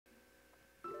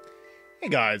Hey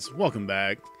guys, welcome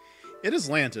back. It is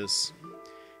Lantis,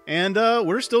 and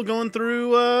we're still going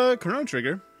through Chrono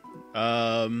Trigger.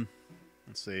 Let's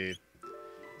see.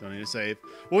 Don't need to save.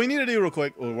 What we need to do real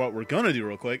quick, or what we're gonna do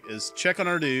real quick, is check on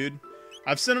our dude.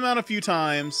 I've sent him out a few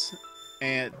times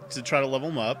and to try to level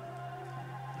him up.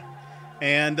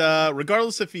 And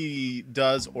regardless if he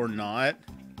does or not,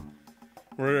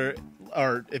 or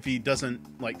if he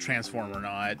doesn't like transform or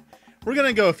not, we're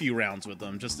gonna go a few rounds with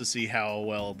him just to see how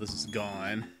well this has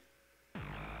gone.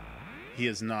 He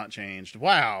has not changed.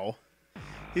 Wow.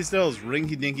 He's still his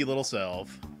rinky-dinky little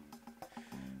self.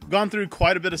 Gone through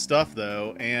quite a bit of stuff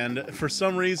though, and for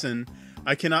some reason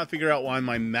I cannot figure out why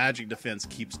my magic defense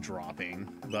keeps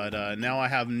dropping. But now I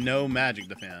have no magic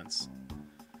defense.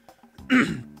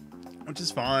 Which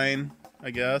is fine, I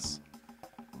guess.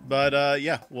 But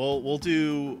yeah, we'll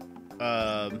do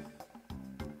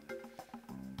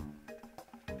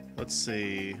let's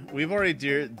see. We've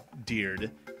already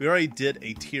we already did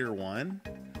a tier 1.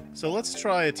 So let's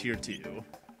try a tier 2.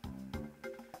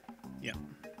 Yeah.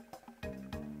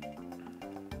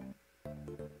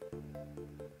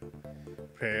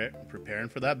 Preparing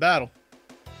for that battle.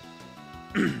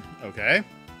 Okay,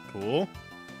 cool.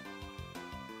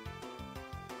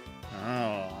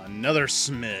 Oh, another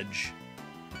smidge.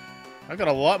 I've got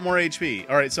a lot more HP.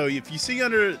 Alright, so if you see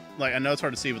under, like, I know it's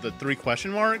hard to see with the 3 question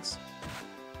marks.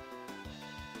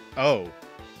 Oh.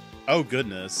 Oh,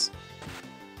 goodness.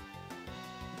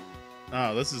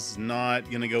 Oh, this is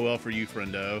not gonna go well for you,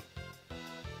 friendo.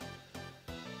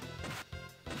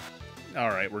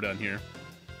 Alright, we're done here.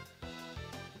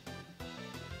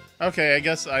 Okay, I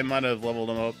guess I might have leveled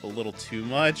him up a little too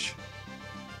much.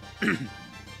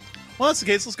 Well, that's the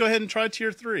case. Let's go ahead and try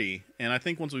tier 3. And I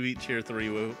think once we beat tier 3,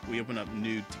 we open up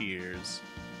new tiers.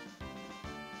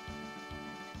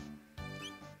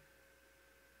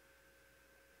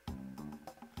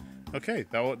 Okay,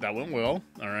 that went well.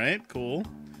 All right, cool.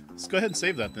 Let's go ahead and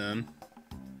save that then.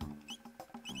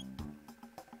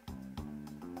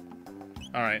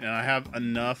 All right, and I have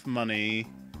enough money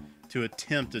to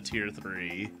attempt a tier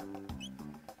 3.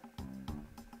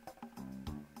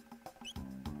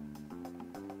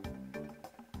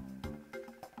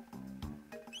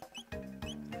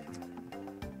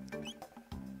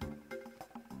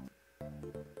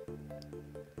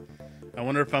 I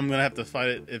wonder if I'm gonna have to fight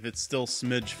it if it's still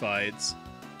smidge fights.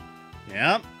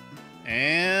 Yep.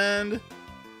 And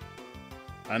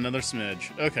another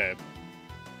smidge. Okay.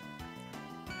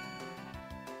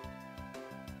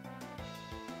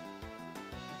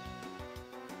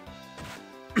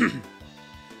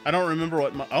 I don't remember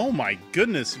what my... Oh my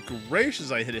goodness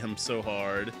gracious, I hit him so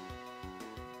hard.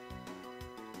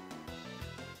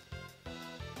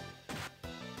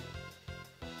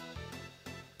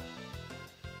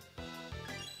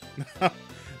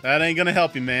 That ain't gonna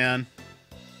help you, man.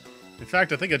 In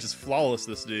fact, I think I just flawless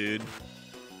this dude.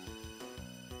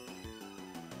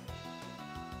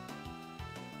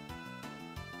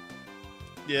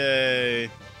 Yay.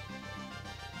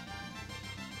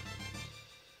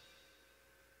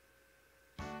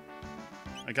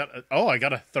 I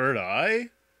got a third eye?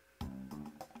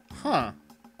 Huh.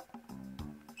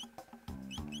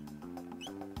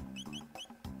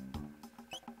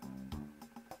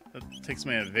 That takes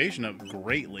my evasion up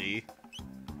greatly.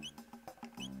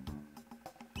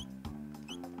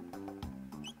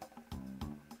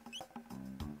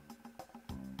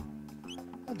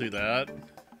 I'll do that.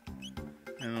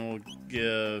 And then we'll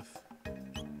give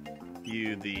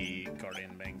you the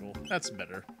Guardian Bangle. That's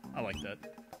better. I like that.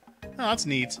 Oh, that's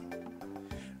neat.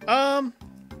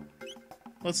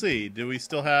 Let's see. Do we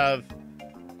still have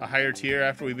a higher tier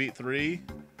after we beat 3?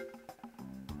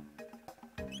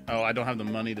 Oh, I don't have the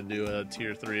money to do a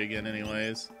tier 3 again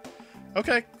anyways.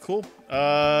 Okay, cool.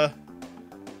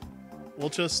 We'll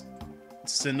just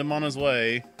send him on his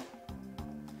way.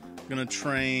 I'm gonna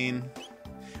train.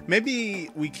 Maybe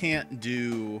we can't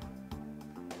do...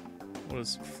 What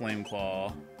is Flame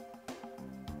Claw?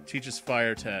 Teaches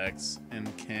fire attacks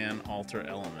and can alter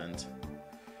element.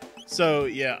 So,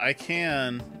 yeah, I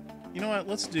can... You know what?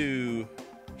 Let's do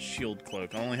Shield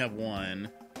Cloak. I only have 1.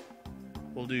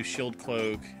 We'll do Shield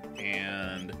Cloak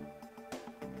and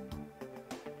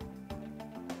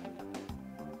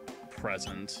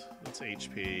Present. That's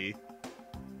HP.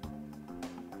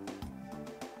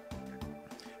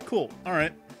 Cool. All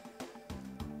right.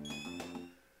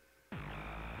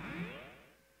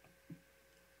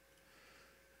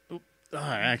 Oop.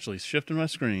 I actually shifted my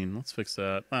screen. Let's fix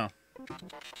that. Wow.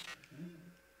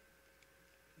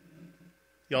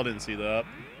 Y'all didn't see that.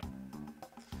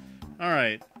 All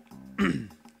right.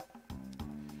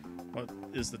 What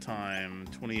is the time?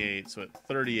 28. So at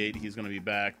 38, he's going to be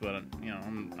back. But you know,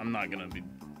 I'm not going to be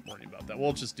worrying about that.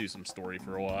 We'll just do some story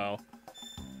for a while.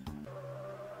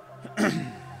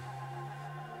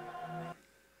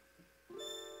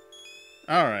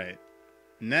 All right.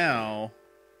 Now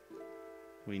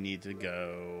we need to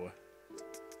go.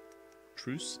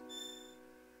 Truce?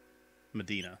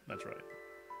 Medina. That's right.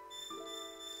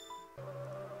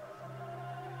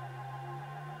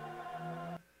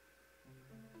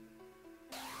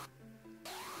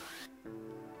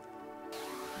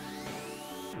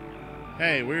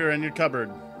 Hey, we were in your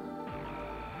cupboard.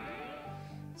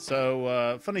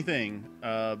 So, funny thing,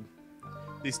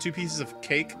 these two pieces of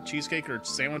cake, cheesecake, or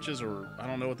sandwiches, or I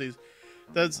don't know what these...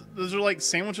 Those are like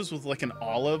sandwiches with like an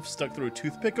olive stuck through a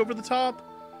toothpick over the top,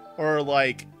 or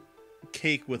like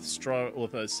cake with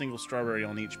a single strawberry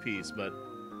on each piece, but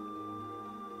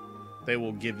they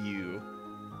will give you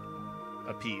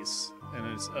a piece, and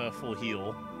it's a full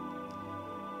heal.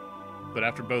 But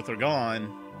after both are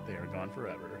gone, they are gone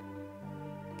forever.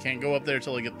 Can't go up there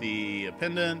till I get the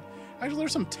pendant. Actually,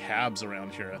 there's some tabs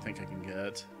around here I think I can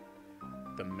get.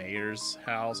 The mayor's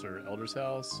house or elder's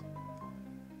house.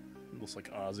 Looks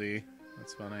like Ozzy.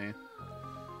 That's funny.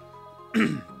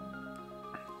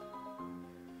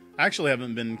 I actually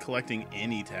haven't been collecting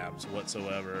any tabs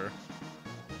whatsoever.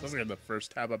 That's like the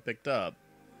first tab I picked up.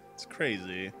 It's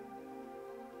crazy.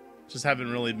 Just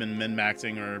haven't really been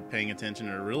min-maxing or paying attention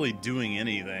or really doing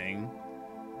anything.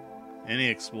 Any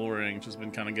exploring, just been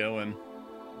kind of going.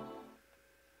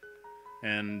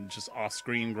 And just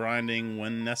off-screen grinding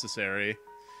when necessary.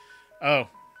 Oh,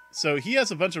 so he has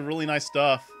a bunch of really nice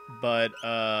stuff, but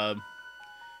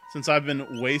since I've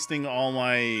been wasting all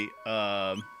my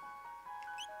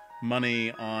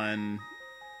money on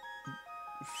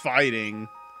fighting,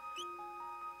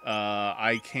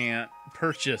 I can't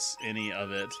purchase any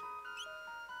of it.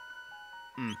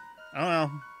 Oh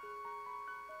well.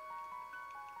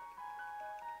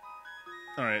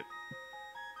 Alright.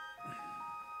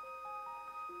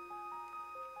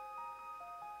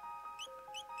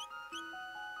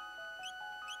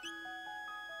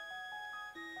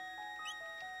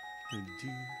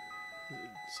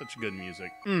 Such good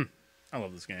music. I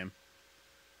love this game.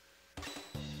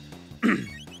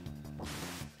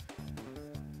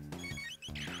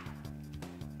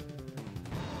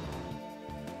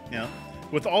 Yeah.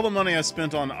 With all the money I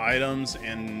spent on items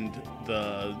and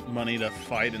the money to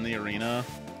fight in the arena,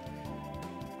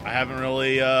 I haven't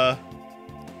really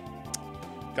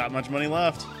got much money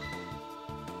left.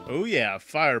 Oh yeah,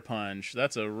 Fire Punch.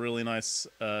 That's a really nice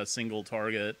single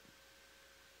target.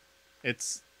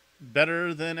 It's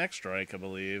better than X-Strike, I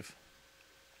believe.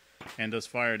 And does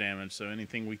fire damage, so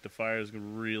anything weak to fire is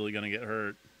really going to get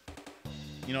hurt.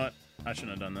 You know what? I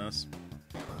shouldn't have done this.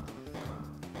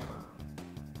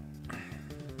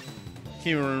 Can't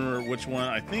even remember which one.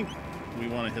 I think we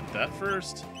want to hit that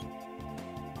first.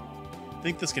 I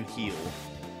think this can heal.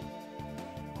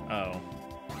 Oh.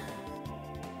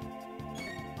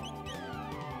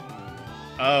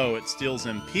 Oh, it steals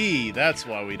MP. That's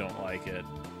why we don't like it.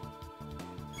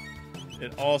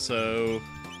 It also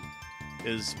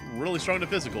is really strong to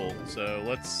physical, so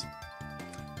let's...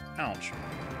 Ouch.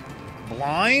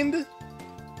 Blind?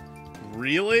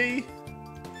 Really?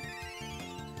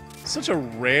 Such a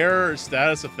rare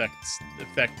status effect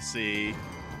to see.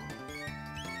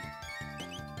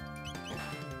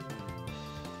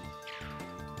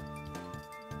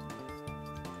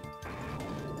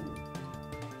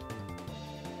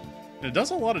 And it does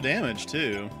a lot of damage,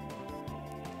 too.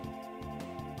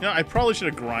 You know, I probably should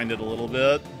have grinded a little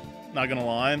bit. Not gonna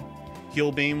lie.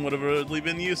 Heal Beam would have really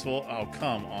been useful. Oh,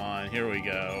 come on. Here we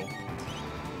go.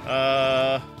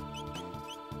 Oh,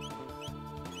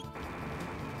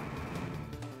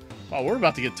 we're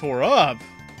about to get tore up.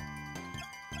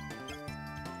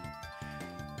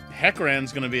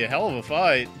 Hecaran's gonna be a hell of a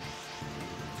fight.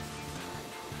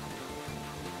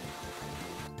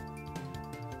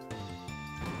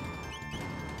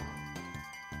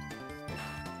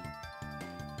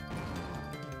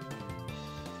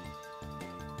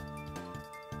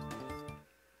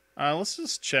 Let's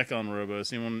just check on Robo,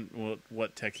 see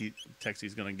what tech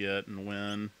he's gonna get and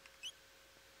when.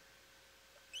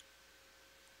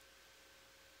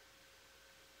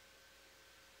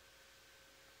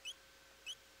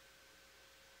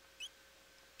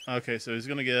 Okay, so he's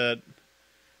gonna get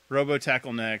Robo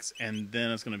Tackle next, and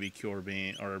then it's gonna be Cure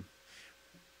Beam or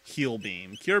Heal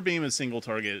Beam. Cure Beam is single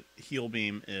target. Heal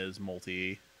Beam is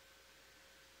multi.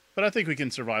 But I think we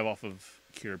can survive off of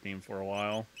Cure Beam for a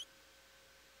while.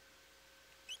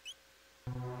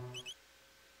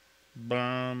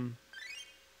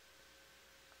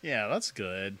 Yeah, that's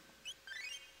good.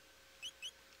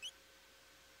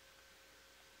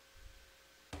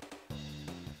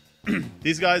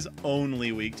 These guys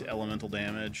only weak to elemental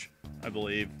damage, I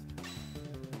believe.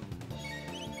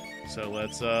 So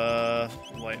let's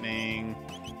lightning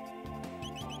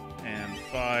and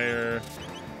fire.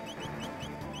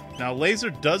 Now laser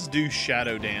does do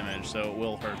shadow damage, so it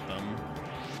will hurt them.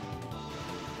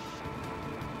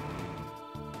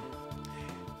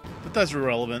 But that's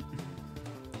irrelevant.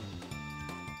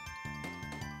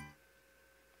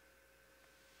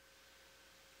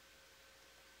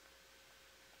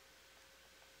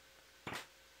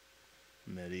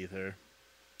 Mid-ether.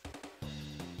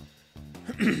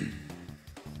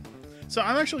 So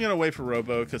I'm actually going to wait for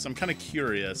Robo because I'm kind of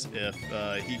curious if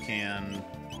he can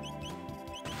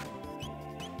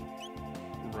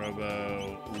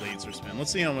Robo laser spin.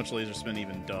 Let's see how much laser spin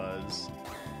even does.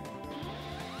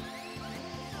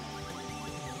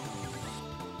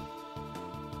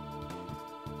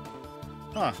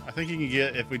 Huh, I think he can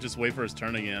get, if we just wait for his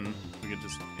turn again, we could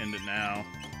just end it now.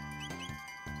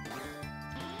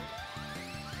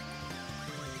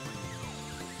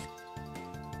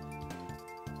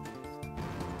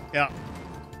 Yeah.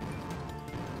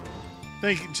 I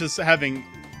think just having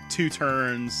 2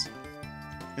 turns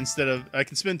instead of... I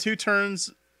can spend 2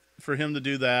 turns for him to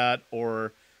do that,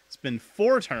 or spend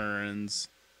 4 turns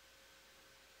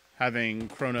having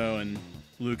Chrono and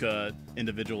Luca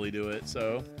individually do it.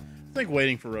 So I think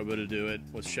waiting for Robo to do it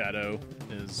with Shadow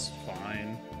is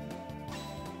fine.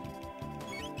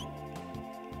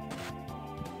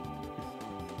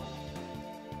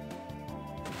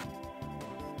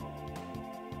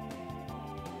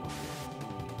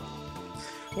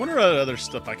 I wonder what other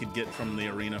stuff I could get from the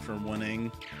arena for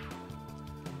winning.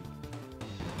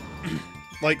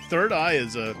 Like, Third Eye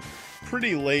is a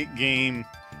pretty late game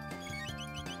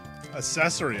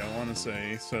accessory, I want to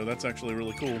say. So that's actually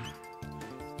really cool.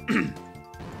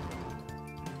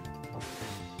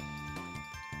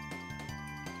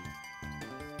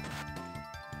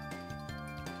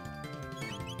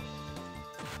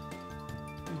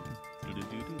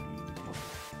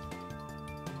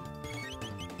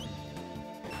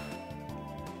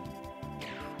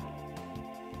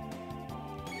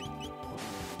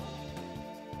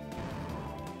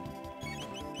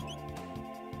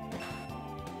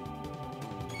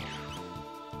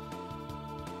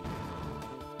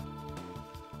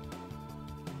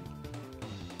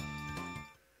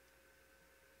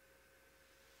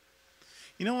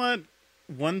 You know what?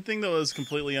 One thing that was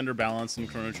completely underbalanced in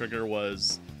Chrono Trigger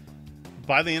was,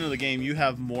 by the end of the game, you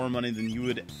have more money than you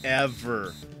would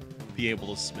ever be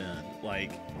able to spend.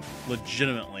 Like,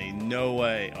 legitimately, no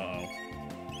way. Uh-oh.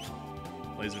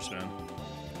 Laser spin.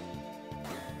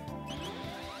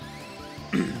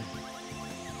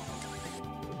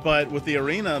 But with the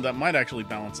arena, that might actually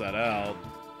balance that out.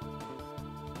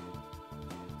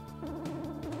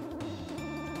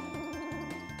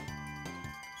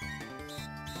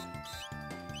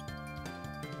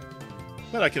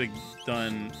 But I could have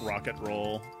done Rocket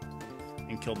Roll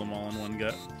and killed them all in one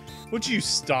go. Would you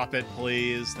stop it,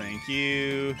 please? Thank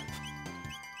you.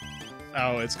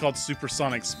 Oh, it's called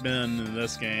Supersonic Spin in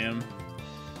this game.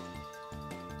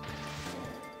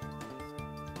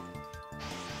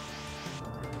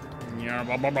 Yeah,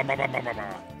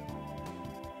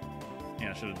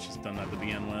 I should have just done that to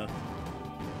begin with.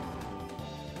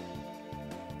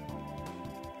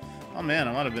 Oh man,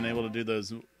 I might have been able to do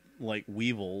those, like,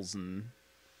 weevils and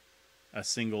a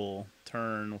single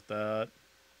turn with that.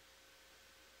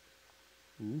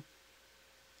 Ooh.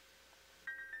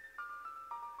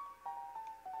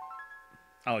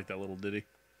 I like that little ditty.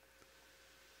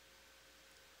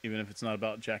 Even if it's not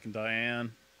about Jack and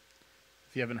Diane.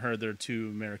 If you haven't heard, there are 2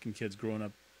 American kids growing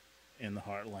up in the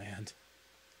heartland.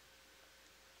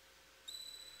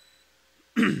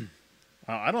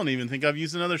 I don't even think I've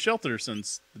used another shelter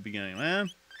since the beginning,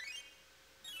 man.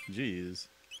 Jeez.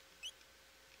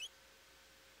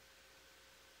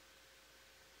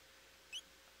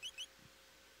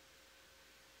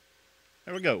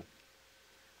 There we go.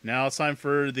 Now it's time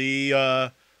for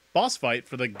the boss fight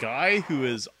for the guy who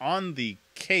is on the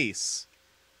case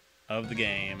of the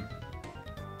game.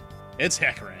 It's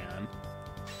Hecaran.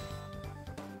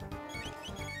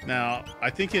 Now,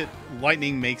 I think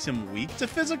lightning makes him weak to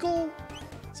physical?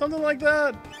 Something like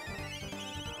that?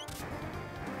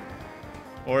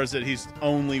 Or is it he's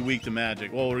only weak to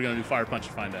magic? Well, we're going to do Fire Punch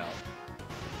to find out.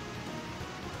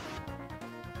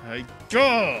 Hey,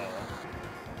 go!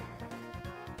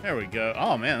 There we go.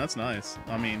 Oh, man, that's nice.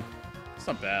 I mean, it's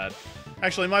not bad.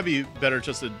 Actually, it might be better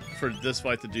just for this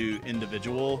fight to do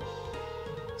individual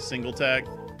single tag.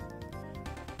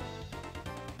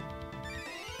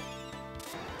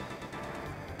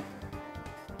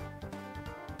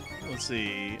 let's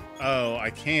see. Oh, I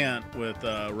can't with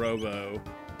Robo.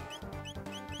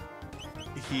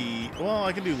 Well,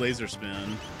 I can do laser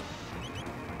spin.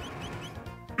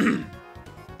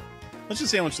 Let's just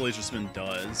see how much laser spin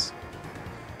does.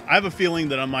 I have a feeling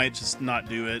that I might just not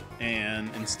do it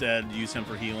and instead use him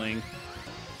for healing.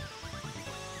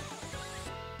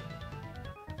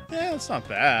 Yeah, it's not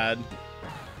bad.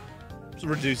 It's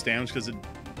reduced damage because it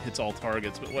hits all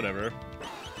targets, but whatever.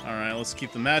 Alright, let's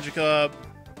keep the magic up.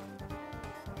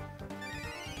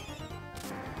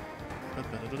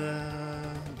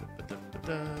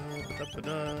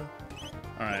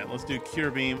 Alright, let's do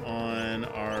Cure Beam on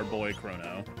our boy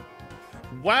Chrono.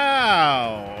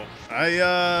 Wow!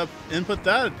 I input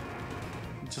that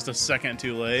just a second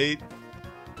too late.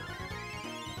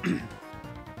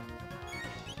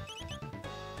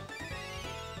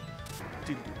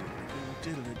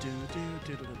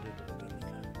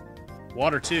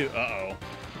 Water 2. Uh-oh.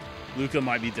 Luca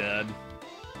might be dead.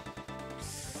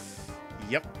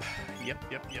 Yep.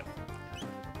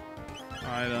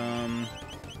 Item.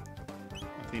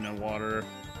 Athena water.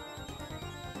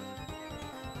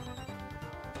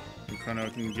 And Chrono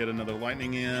can get another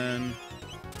lightning in.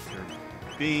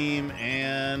 Beam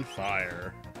and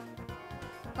fire.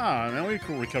 Ah, man, we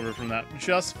can recover from that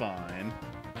just fine.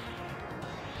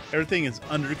 Everything is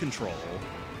under control.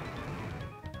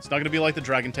 It's not gonna be like the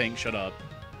Dragon Tank, shut up.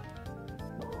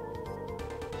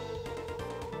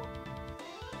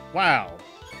 Wow.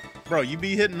 Bro, you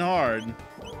be hitting hard.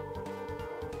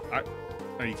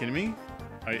 Are you kidding me?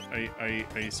 Are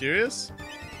you serious?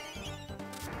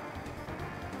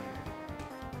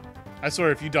 I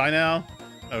swear, if you die now...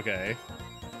 Okay.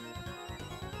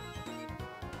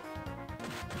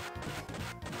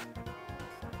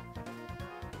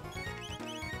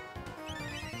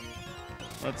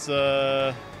 Let's,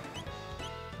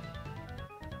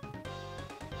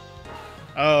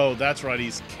 Oh, that's right,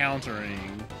 he's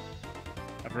countering.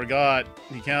 I forgot.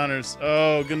 He counters.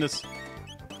 Oh, goodness.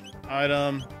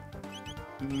 Item.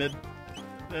 Mid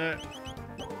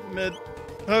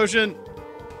potion.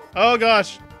 Oh,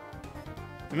 gosh.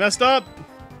 We messed up.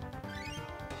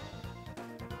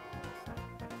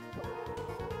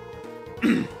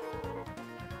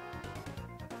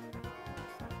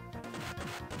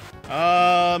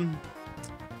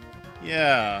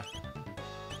 Yeah.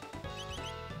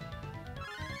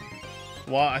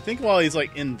 Well, I think while he's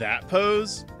like in that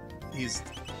pose,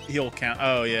 he'll count.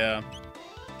 Oh yeah.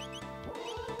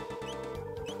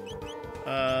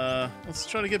 Let's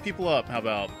try to get people up. How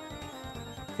about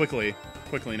quickly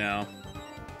now?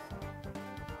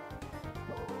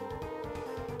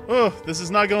 Oh, this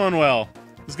is not going well.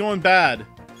 It's going bad.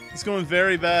 It's going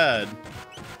very bad.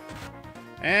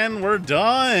 And we're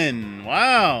done.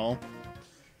 Wow.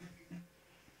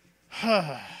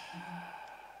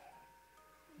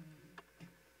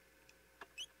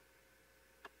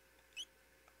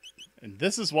 And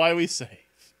this is why we save.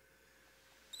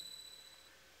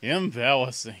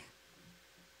 Embellishing.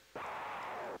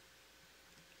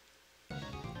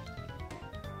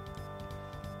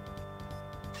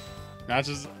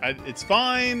 It's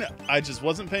fine. I just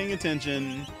wasn't paying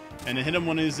attention, and it hit him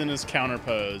when he was in his counter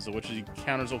pose, which he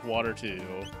counters with water too.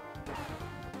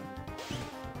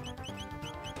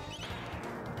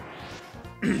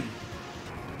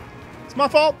 It's my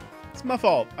fault. It's my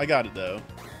fault. I got it though.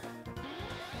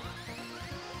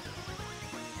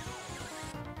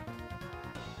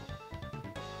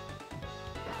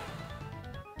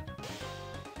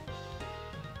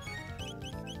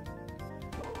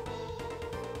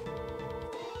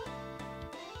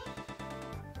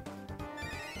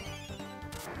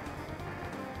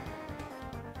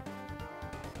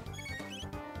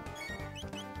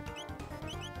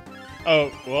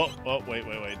 Oh, well,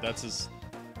 wait. That's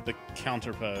the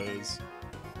counter pose.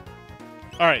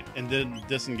 Alright, and then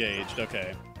disengaged.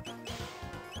 Okay.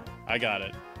 I got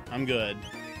it. I'm good.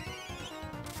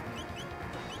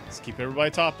 Let's keep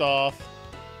everybody topped off.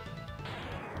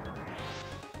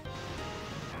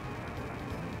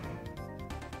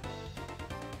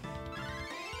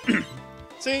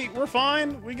 See, we're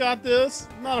fine. We got this.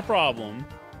 Not a problem.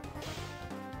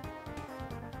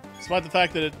 Despite the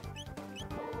fact that it...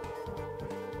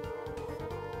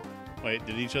 Wait,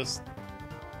 did he just...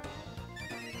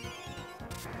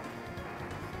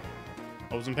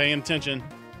 I wasn't paying attention.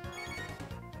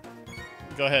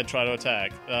 Go ahead, try to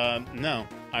attack. No,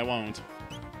 I won't.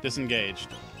 Disengaged.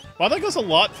 Wow, that goes a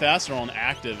lot faster on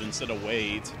active instead of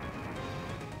wait.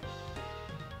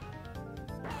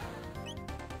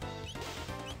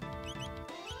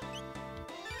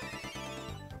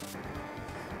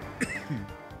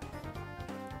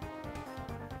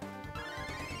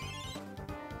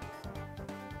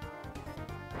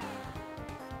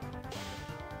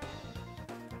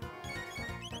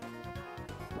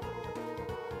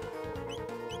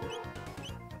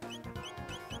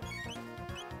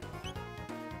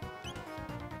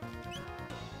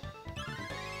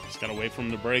 gotta wait for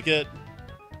him to break it.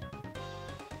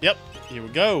 Yep, here we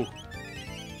go.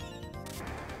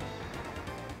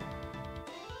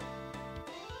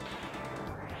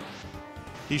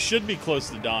 He should be close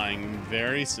to dying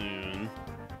very soon.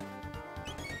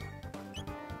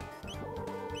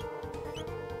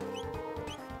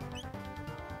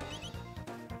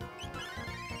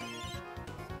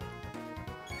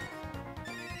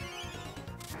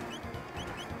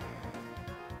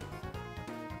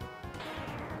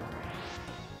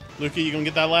 Luca, you gonna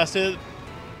get that last hit?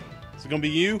 Is it gonna be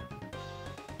you?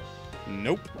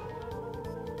 Nope.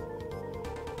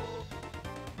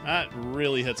 That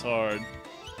really hits hard.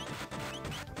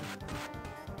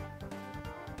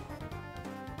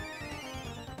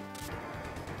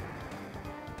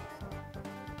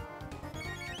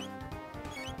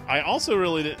 I also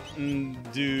really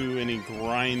didn't do any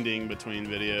grinding between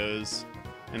videos,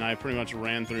 and I pretty much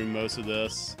ran through most of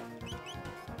this.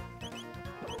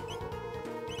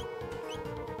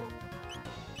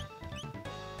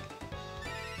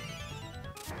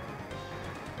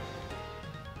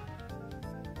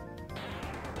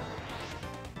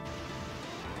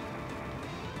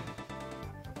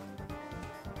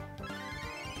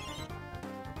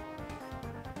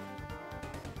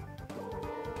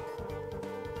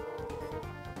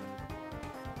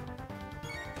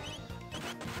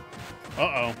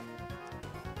 Uh-oh.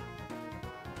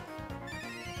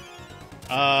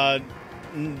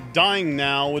 Dying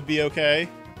now would be okay.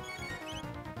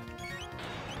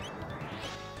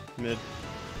 Mid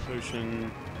potion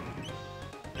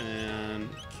and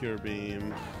cure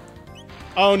beam.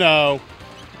 Oh no!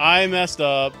 I messed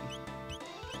up.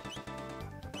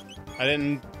 I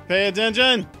didn't pay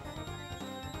attention.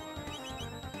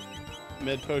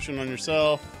 Mid potion on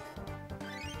yourself.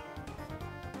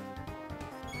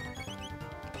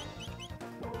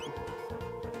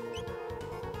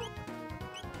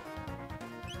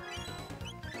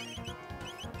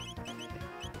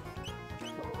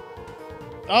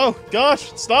 Oh,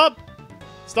 gosh, stop!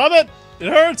 Stop it! It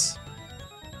hurts!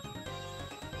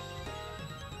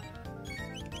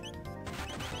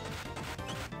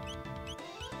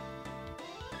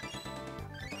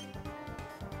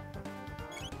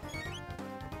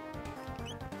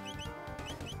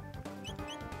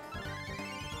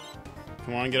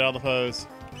 Come on, get out of the pose.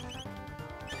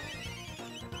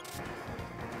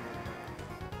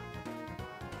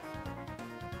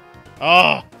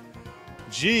 Ah!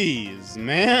 Jeez,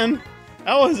 man.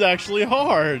 That was actually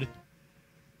hard.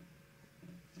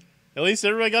 At least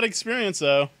everybody got experience,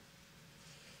 though.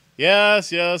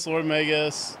 Yes, yes, Lord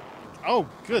Magus. Oh,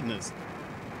 goodness.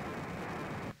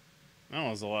 That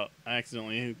was a lot. I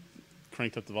accidentally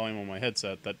cranked up the volume on my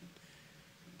headset.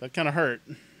 That kind of hurt.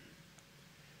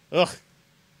 Ugh.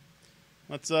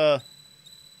 Let's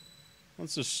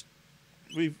just...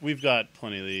 We've got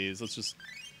plenty of these. Let's just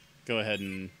go ahead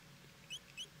and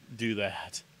do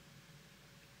that.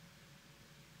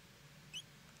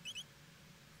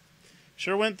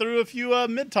 Sure went through a few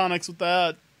mid-tonics with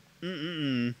that.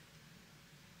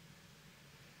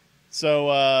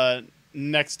 So,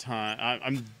 next time,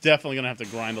 I'm definitely going to have to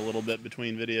grind a little bit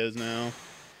between videos now.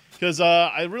 Because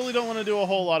I really don't want to do a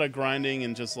whole lot of grinding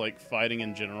and just, like, fighting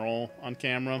in general on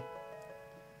camera.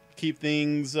 Keep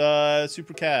things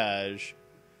super cash.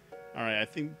 Alright, I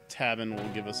think Tabin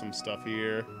will give us some stuff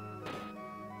here.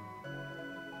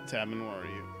 Tabin, where are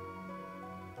you?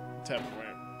 Tabin,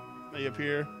 where? Are you up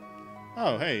here?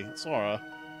 Oh, hey, it's Laura.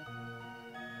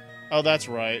 Oh, that's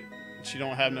right. She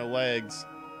don't have no legs.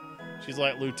 She's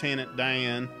like Lieutenant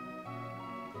Dan.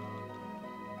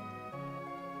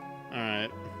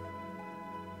 Alright.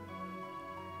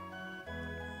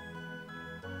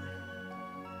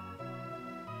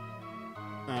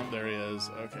 Oh, there he is.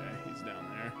 Okay, he's down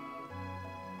there.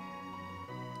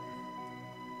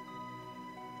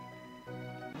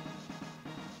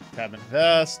 Tab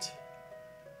invest.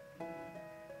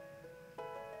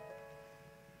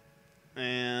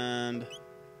 And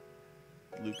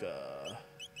Luca.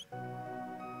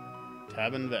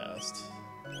 Tab invest.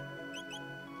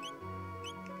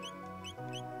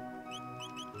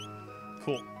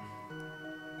 Cool.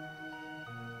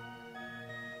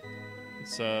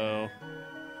 So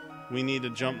we need to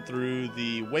jump through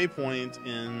the waypoint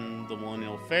in the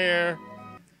Millennial Fair,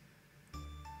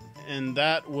 and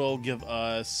that will give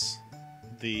us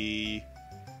the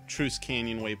Truce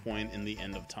Canyon waypoint in the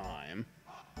End of Time.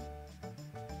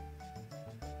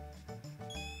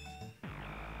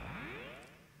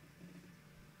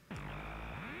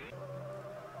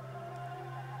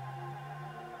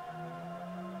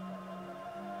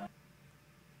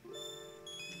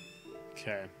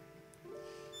 Okay.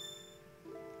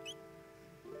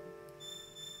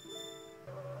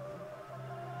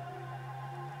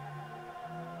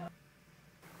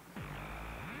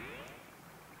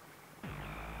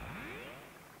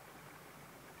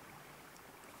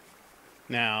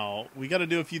 Now, we got to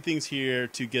do a few things here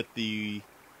to get the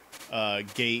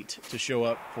gate to show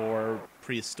up for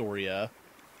Prehistoria,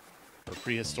 or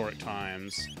prehistoric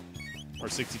times, or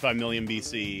 65 million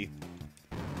BC,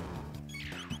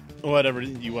 whatever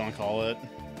you want to call it.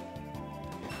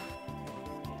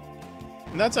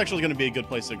 And that's actually going to be a good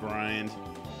place to grind,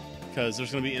 because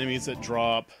there's going to be enemies that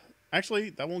drop.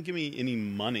 Actually, that won't give me any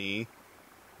money,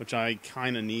 which I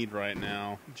kind of need right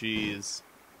now. Jeez.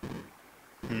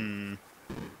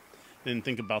 Didn't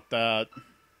think about that.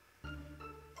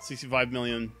 65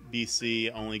 million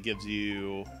BC only gives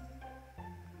you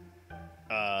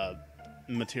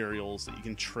materials that you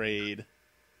can trade.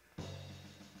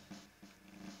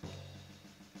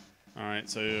 Alright,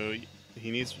 so he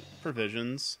needs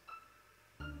provisions.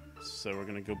 So we're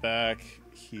going to go back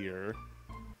here.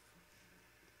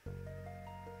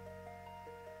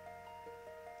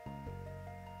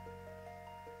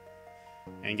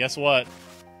 And guess what?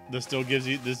 This dude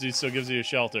still gives you a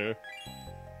shelter.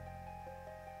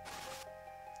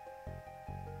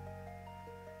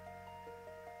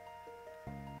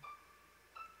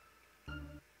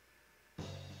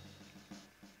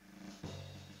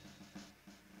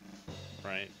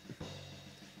 Right.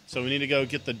 So we need to go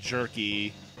get the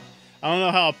jerky. I don't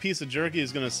know how a piece of jerky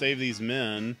is going to save these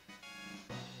men.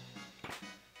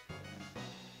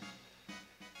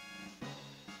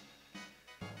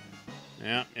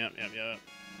 Yep.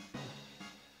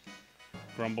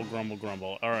 Grumble, grumble,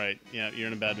 grumble. Alright, yeah, you're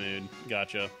in a bad mood.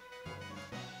 Gotcha.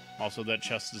 Also, that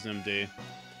chest is empty.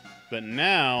 But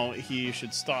now, he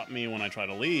should stop me when I try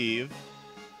to leave.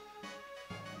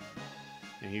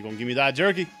 And he's gonna give me that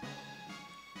jerky.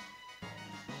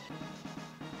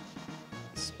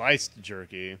 Spiced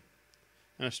jerky.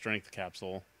 And a strength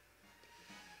capsule.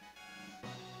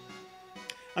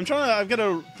 I've got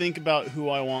to think about who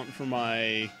I want for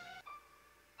my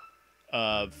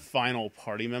final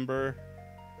party member.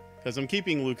 Because I'm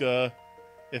keeping Luca,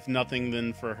 if nothing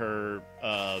then for her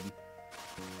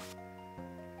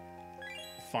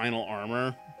final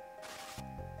armor.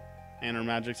 And her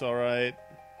magic's alright.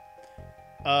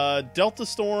 Delta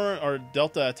Storm, or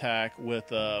Delta Attack with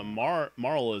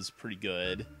Marl is pretty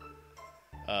good.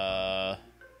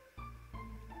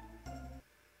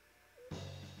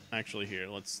 Actually, here,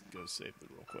 let's go save the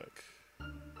real quick.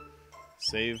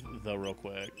 Save the real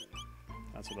quick.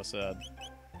 That's what I said.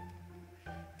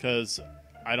 Because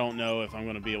I don't know if I'm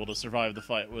going to be able to survive the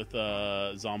fight with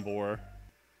Zombor.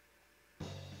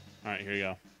 Alright, here you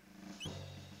go.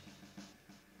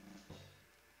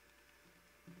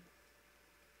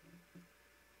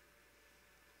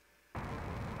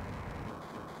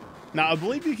 Now, I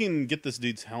believe you can get this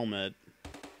dude's helmet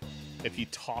if you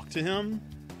talk to him.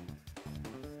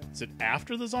 Is it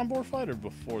after the Zombor fight or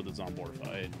before the Zombor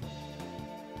fight?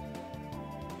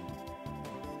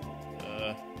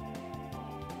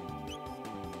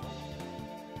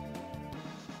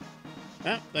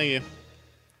 Thank you.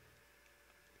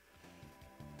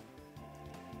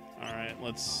 Alright,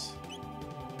 let's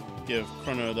give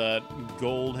Chrono that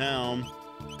gold helm.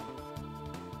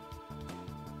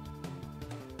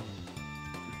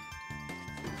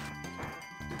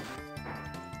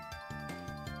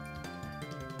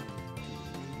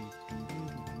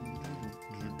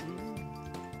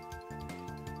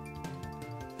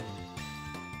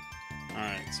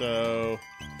 Alright, so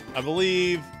I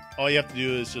believe all you have to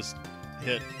do is just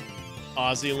hit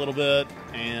Ozzy a little bit,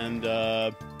 and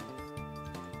oh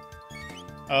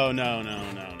no.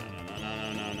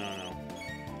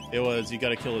 It was, you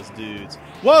gotta kill his dudes.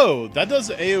 Whoa, that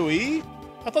does AoE?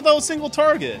 I thought that was single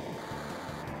target.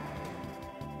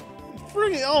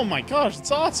 Friggin', oh my gosh,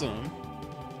 it's awesome.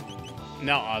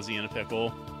 Now Ozzy in a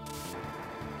pickle.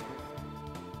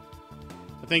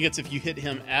 I think it's if you hit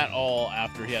him at all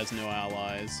after he has no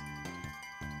allies.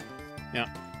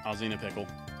 Yeah, Ozzy in a pickle.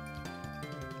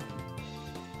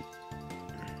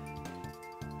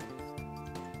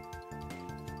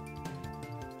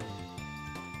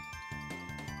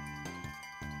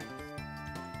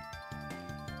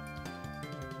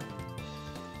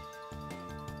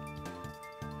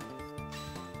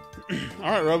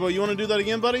 Alright, Robo, you want to do that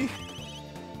again, buddy?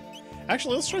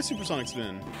 Actually, let's try Supersonic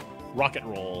Spin. Rocket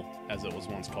Roll, as it was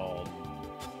once called.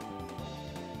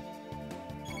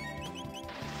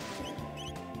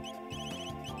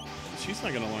 She's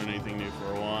not going to learn anything new for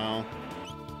a while.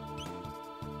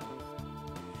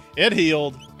 It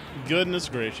healed. Goodness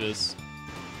gracious.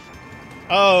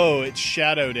 Oh, it's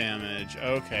shadow damage.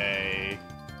 Okay.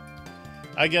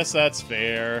 I guess that's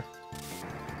fair.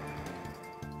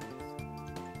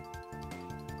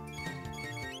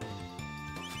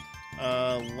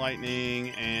 Lightning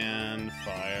and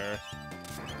fire.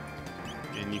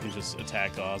 and you can just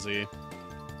attack Ozzy.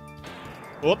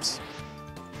 Whoops.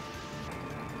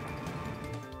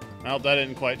 Well, that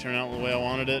didn't quite turn out the way I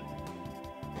wanted it.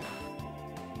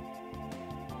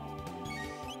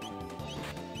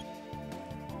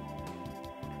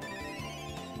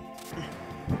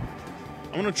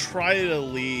 I'm gonna try to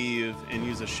leave and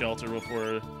use a shelter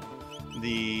before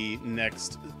the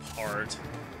next part.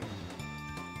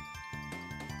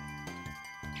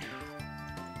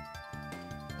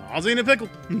 Ozzy in a pickle!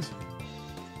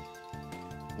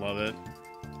 Love it.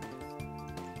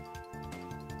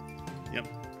 Yep.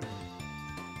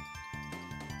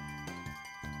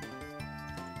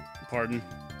 Pardon.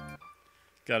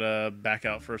 Gotta back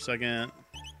out for a second.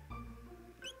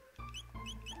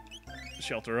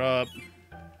 Shelter up.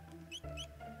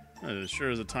 That sure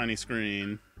is a tiny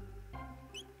screen.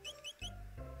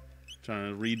 Trying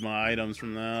to read my items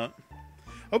from that.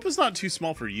 Hope it's not too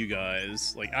small for you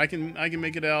guys. Like I can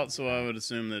make it out, so I would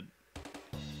assume that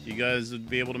you guys would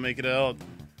be able to make it out.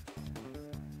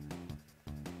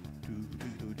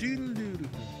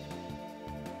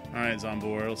 Alright,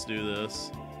 Zombor, let's do this.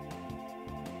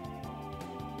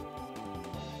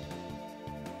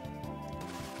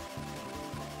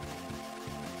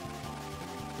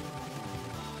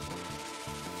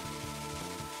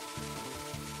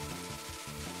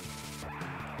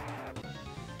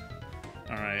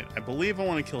 Alright, I believe I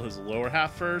want to kill his lower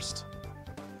half first.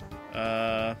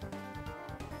 Let's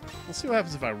see what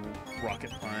happens if I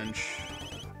rocket punch.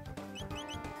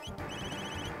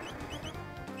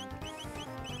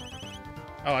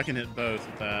 Oh, I can hit both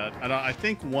with that. I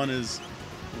think one is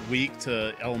weak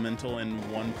to elemental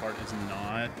and one part is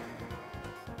not.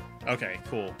 Okay,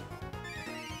 cool.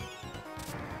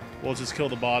 We'll just kill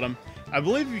the bottom. I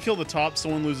believe if you kill the top,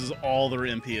 someone loses all their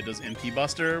MP. It does MP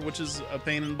Buster, which is a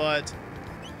pain in the butt.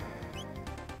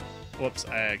 Whoops,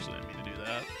 I actually didn't mean to do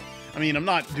that. I mean, I'm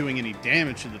not doing any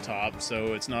damage to the top,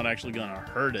 so it's not actually gonna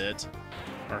hurt it.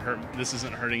 Or hurt. This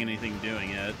isn't hurting anything doing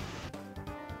it.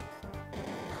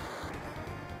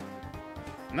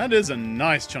 And that is a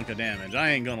nice chunk of damage,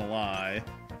 I ain't gonna lie.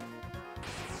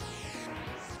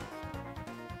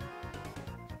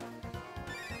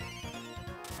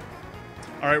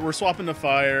 Alright, we're swapping to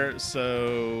fire,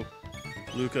 so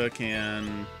Luca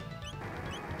can...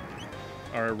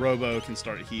 Or Robo can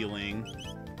start healing.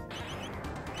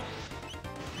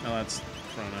 Oh, that's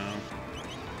Chrono.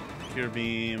 Cure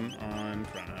Beam on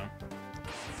Chrono.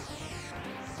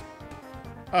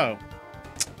 Oh.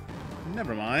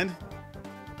 Never mind.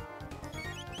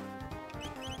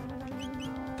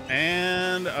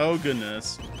 And, oh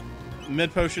goodness.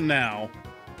 Mid potion now.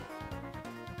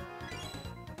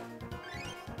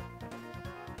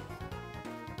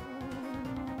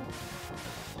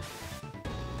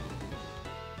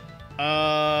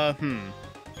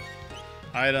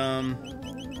 Item.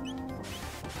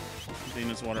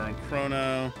 Venus Water on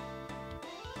Chrono.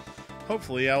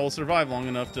 Hopefully I will survive long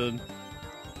enough to...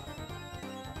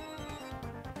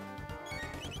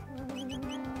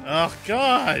 Oh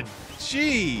god!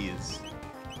 Jeez!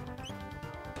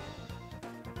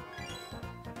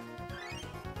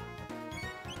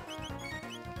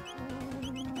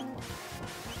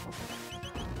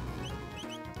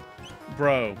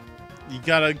 Bro, you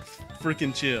gotta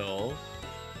freaking chill.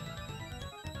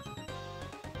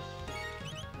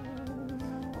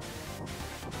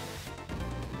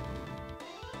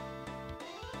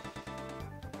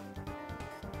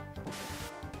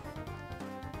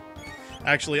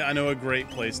 Actually, I know a great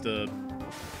place to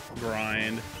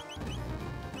grind.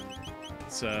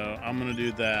 So, I'm gonna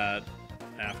do that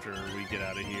after we get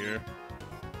out of here.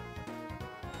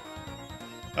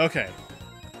 Okay.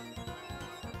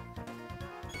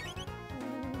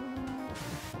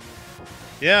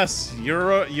 Yes,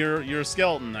 you're a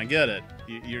skeleton. I get it.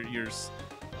 You're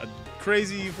a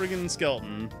crazy freaking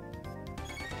skeleton.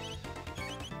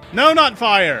 No, not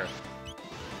fire.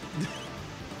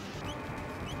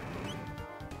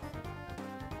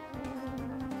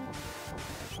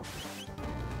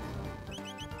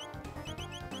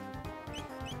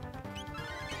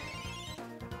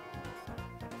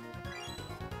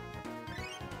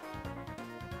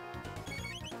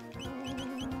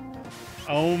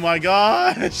 Oh my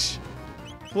gosh!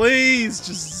 Please,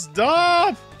 just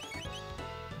stop!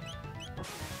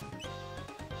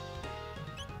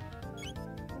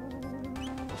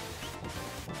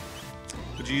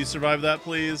 Would you survive that,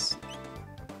 please?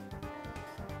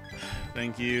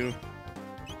 Thank you.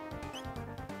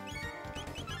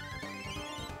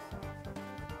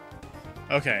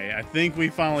 Okay, I think we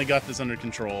finally got this under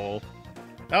control.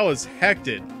 That was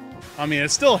hectic. I mean,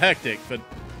 it's still hectic, but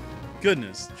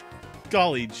goodness.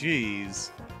 Golly jeez.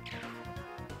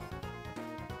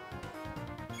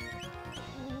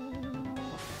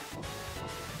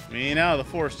 We ain't out of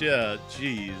the forest yet.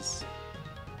 Jeez.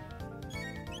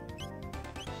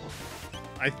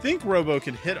 I think Robo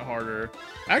could hit harder.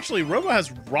 Actually, Robo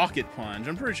has Rocket Punch.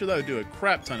 I'm pretty sure that would do a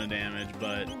crap ton of damage,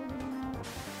 but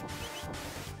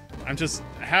I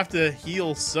have to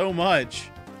heal so much.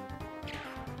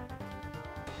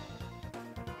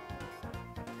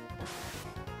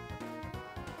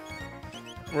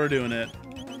 We're doing it.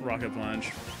 Rocket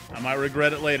Punch. I might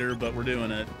regret it later, but we're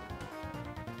doing it.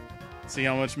 See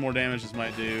how much more damage this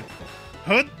might do.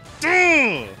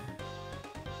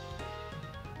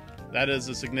 That is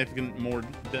a significant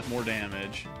bit more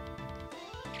damage.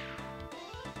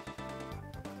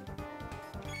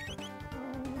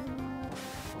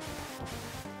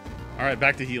 Alright,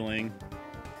 back to healing.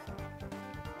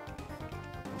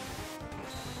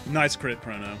 Nice crit,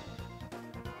 Chrono.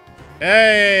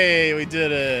 Hey, we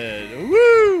did it!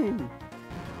 Woo!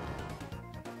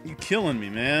 You killing me,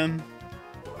 man.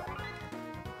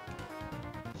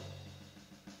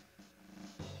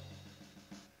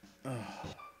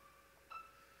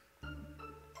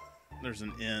 There's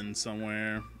an inn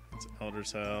somewhere. It's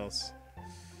Elder's house.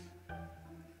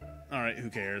 Alright, who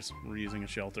cares? We're using a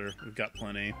shelter. We've got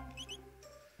plenty.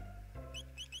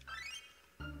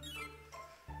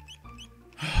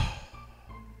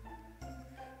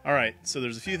 Alright, so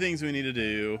there's a few things we need to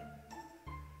do.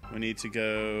 We need to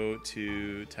go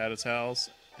to Tata's house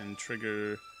and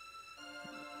trigger...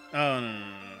 Oh,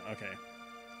 no. Okay.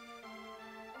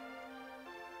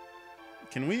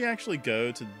 Can we actually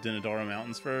go to Dinadara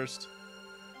Mountains first?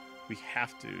 We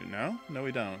have to. No? No,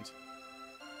 we don't.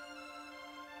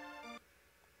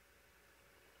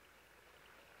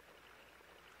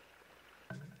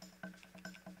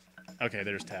 Okay,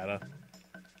 there's Tata.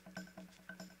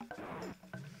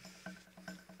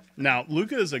 Now,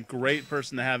 Luca is a great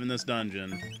person to have in this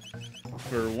dungeon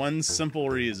for one simple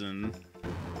reason.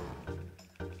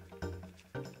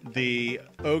 The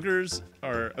ogres,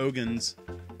 or Ogans,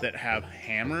 that have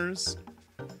hammers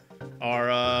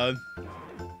are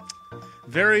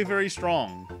very, very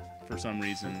strong for some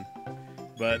reason.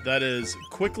 But that is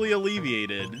quickly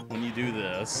alleviated when you do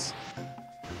this.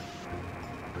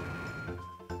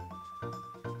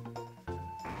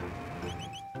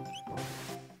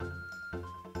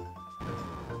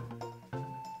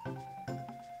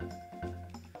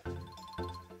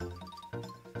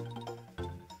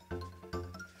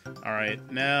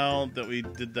 Alright, now that we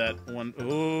did that one...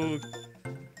 Oh!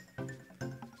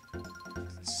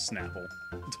 Snapple.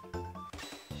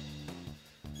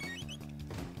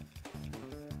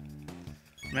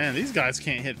 Man, these guys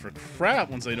can't hit for crap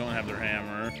once they don't have their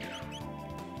hammer.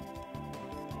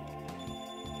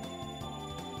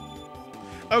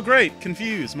 Oh great,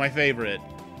 Confused, my favorite.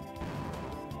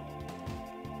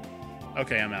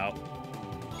 Okay, I'm out.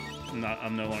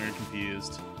 I'm no longer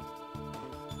confused.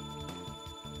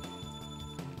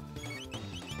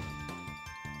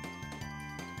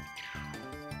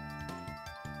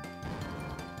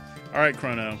 Alright,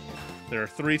 Chrono. There are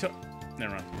 3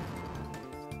 Never mind.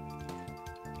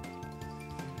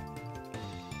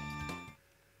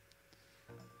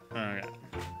 Okay.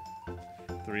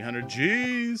 300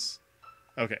 G's!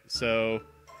 Okay, so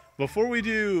before we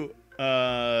do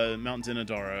Mount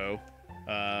Dinadaro,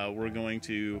 we're going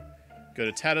to go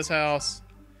to Tata's house,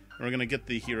 and we're going to get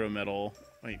the hero medal.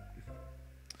 Wait.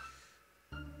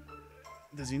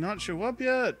 Does he not show up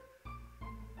yet?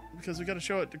 Because we got to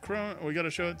show it to Chrono. We got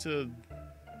to show it to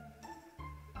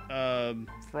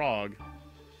Frog.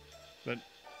 But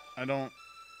I don't.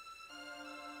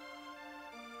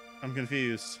 I'm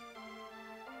confused.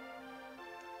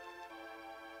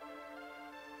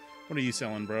 What are you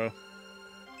selling, bro?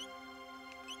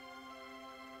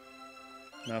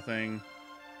 Nothing.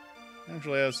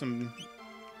 Actually, I have some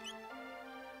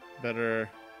better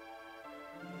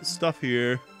stuff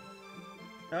here.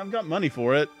 I've got money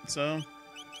for it, so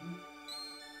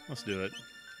let's do it.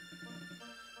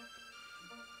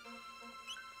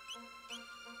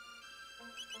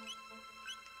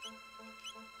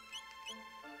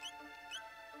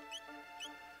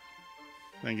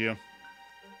 Thank you.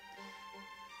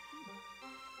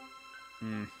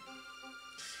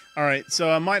 Alright, so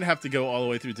I might have to go all the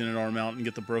way through Dinadar Mountain and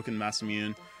get the broken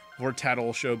Masamune before Tata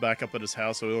will show back up at his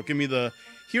house. So he'll give me the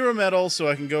hero medal so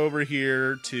I can go over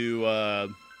here to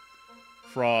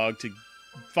Frog to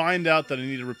find out that I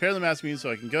need to repair the Masamune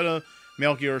so I can go to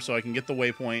Melchior so I can get the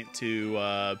waypoint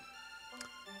to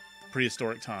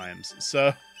prehistoric times.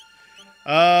 So,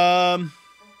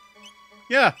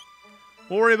 yeah,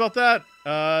 we'll worry about that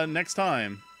next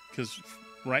time, because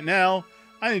right now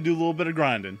I need to do a little bit of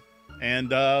grinding,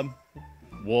 and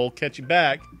we'll catch you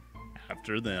back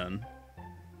after then.